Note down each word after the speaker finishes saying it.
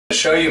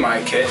show you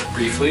my kit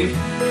briefly.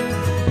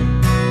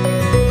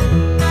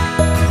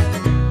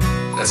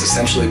 That's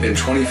essentially been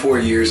 24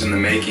 years in the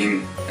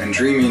making and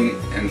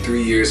dreaming and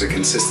 3 years of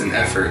consistent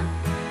effort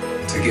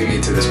to get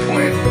me to this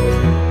point.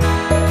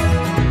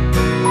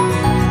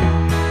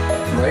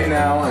 Right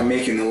now I'm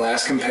making the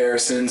last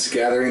comparisons,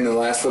 gathering the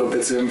last little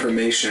bits of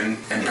information,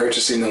 and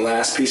purchasing the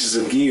last pieces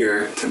of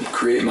gear to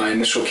create my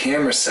initial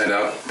camera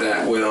setup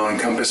that will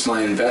encompass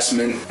my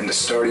investment into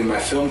starting my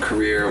film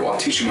career while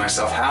teaching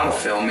myself how to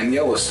film in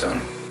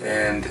Yellowstone.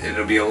 And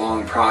it'll be a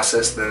long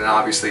process, then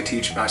obviously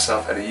teach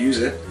myself how to use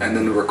it, and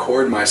then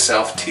record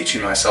myself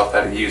teaching myself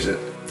how to use it.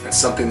 It's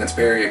something that's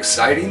very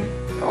exciting,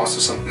 also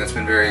something that's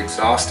been very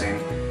exhausting,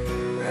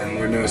 and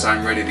Lord knows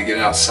I'm ready to get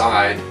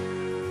outside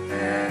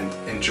and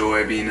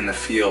enjoy being in the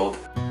field.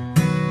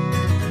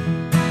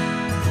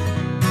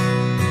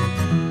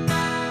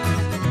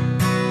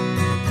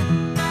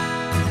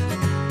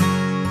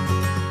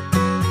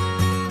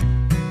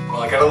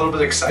 Well, I got a little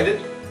bit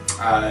excited.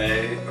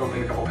 I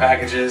opened a couple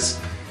packages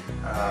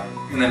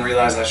and then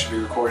realized I should be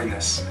recording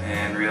this,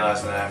 and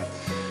realized that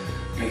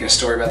I'm making a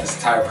story about this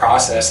entire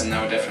process, and that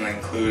would definitely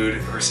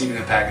include receiving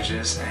the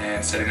packages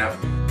and setting up.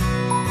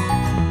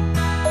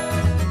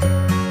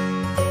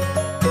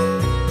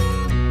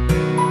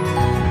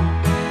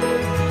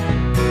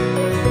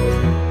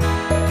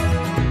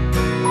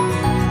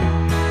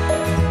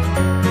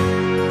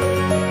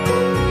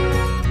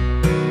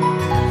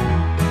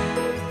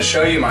 To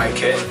show you my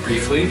kit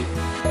briefly.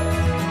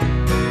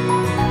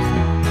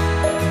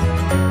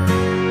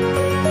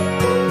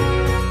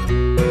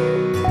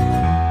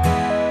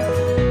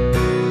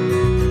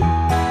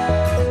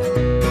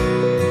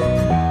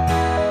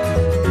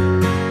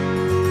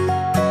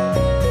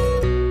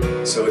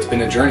 So it's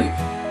been a journey,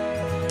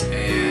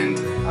 and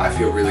I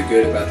feel really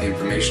good about the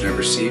information I've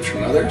received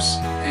from others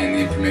and the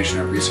information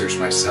I've researched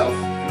myself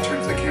in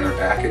terms of the camera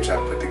package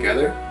I've put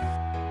together.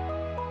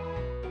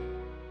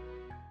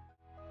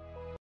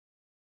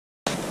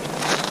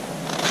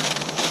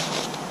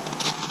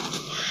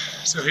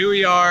 So here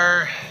we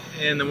are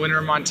in the winter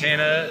of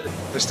Montana.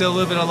 There's still a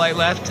little bit of light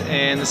left,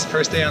 and this is the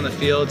first day on the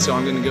field, so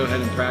I'm going to go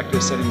ahead and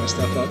practice setting my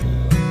stuff up.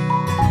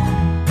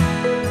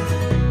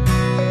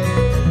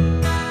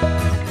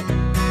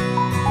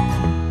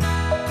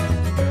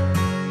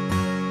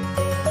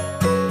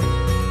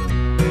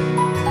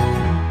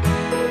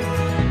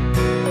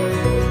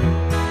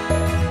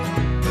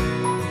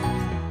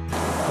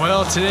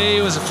 Well,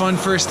 today was a fun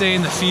first day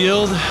in the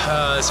field.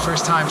 It's the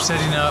first time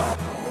setting up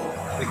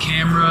the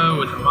camera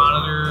with the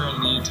monitor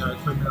and the entire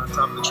equipment on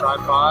top of the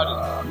tripod,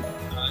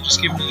 and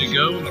just giving it a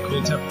go in the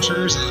cold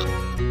temperatures.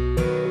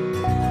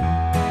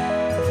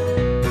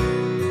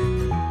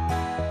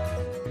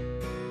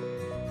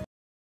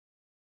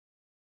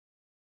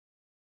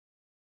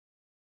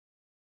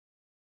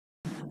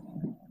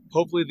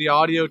 Hopefully the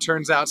audio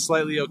turns out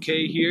slightly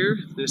okay here.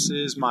 This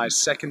is my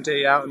second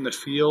day out in the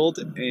field,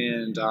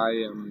 and I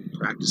am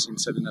practicing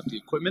setting up the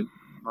equipment.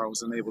 I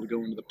was unable to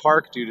go into the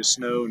park due to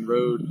snow and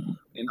road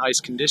and ice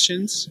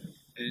conditions,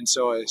 and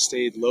so I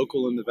stayed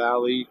local in the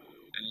valley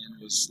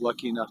and was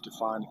lucky enough to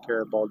find a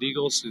pair of bald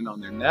eagles sitting on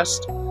their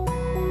nest.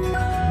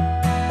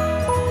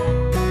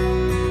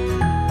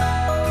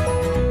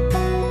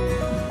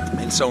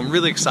 And so I'm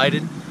really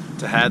excited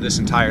to have this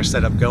entire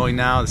setup going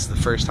now. This is the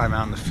first time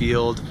out in the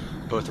field,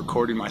 both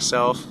recording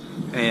myself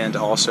and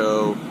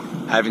also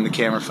having the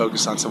camera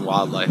focus on some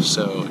wildlife.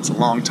 So it's a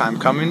long time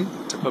coming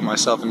to put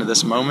myself into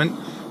this moment.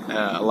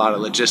 A lot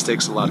of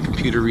logistics, a lot of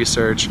computer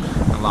research,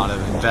 a lot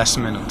of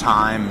investment of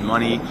time and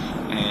money,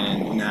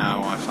 and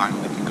now I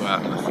finally can go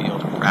out in the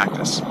field and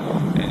practice.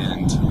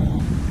 And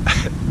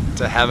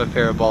to have a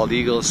pair of bald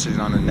eagles sitting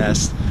on a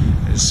nest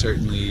is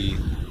certainly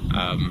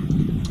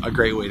a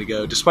great way to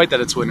go. Despite that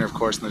it's winter, of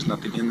course, and there's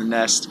nothing in the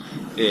nest,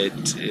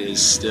 it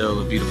is still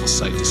a beautiful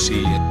sight to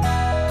see.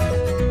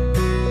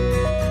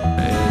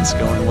 It's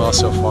going well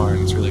so far,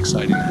 and it's really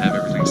exciting to have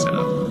everything set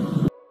up.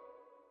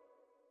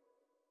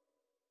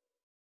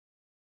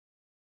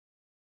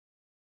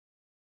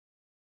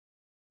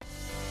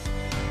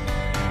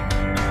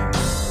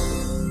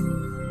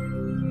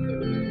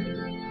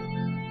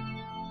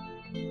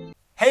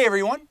 Hey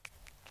everyone,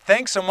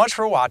 thanks so much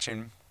for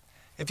watching.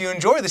 If you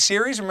enjoy the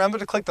series, remember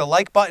to click the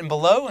like button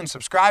below and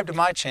subscribe to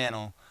my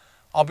channel.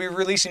 I'll be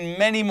releasing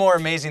many more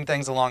amazing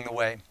things along the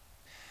way,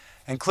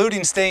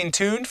 including staying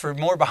tuned for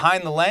more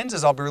behind the lens,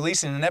 as I'll be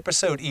releasing an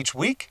episode each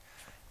week.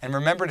 And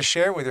remember to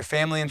share it with your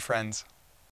family and friends.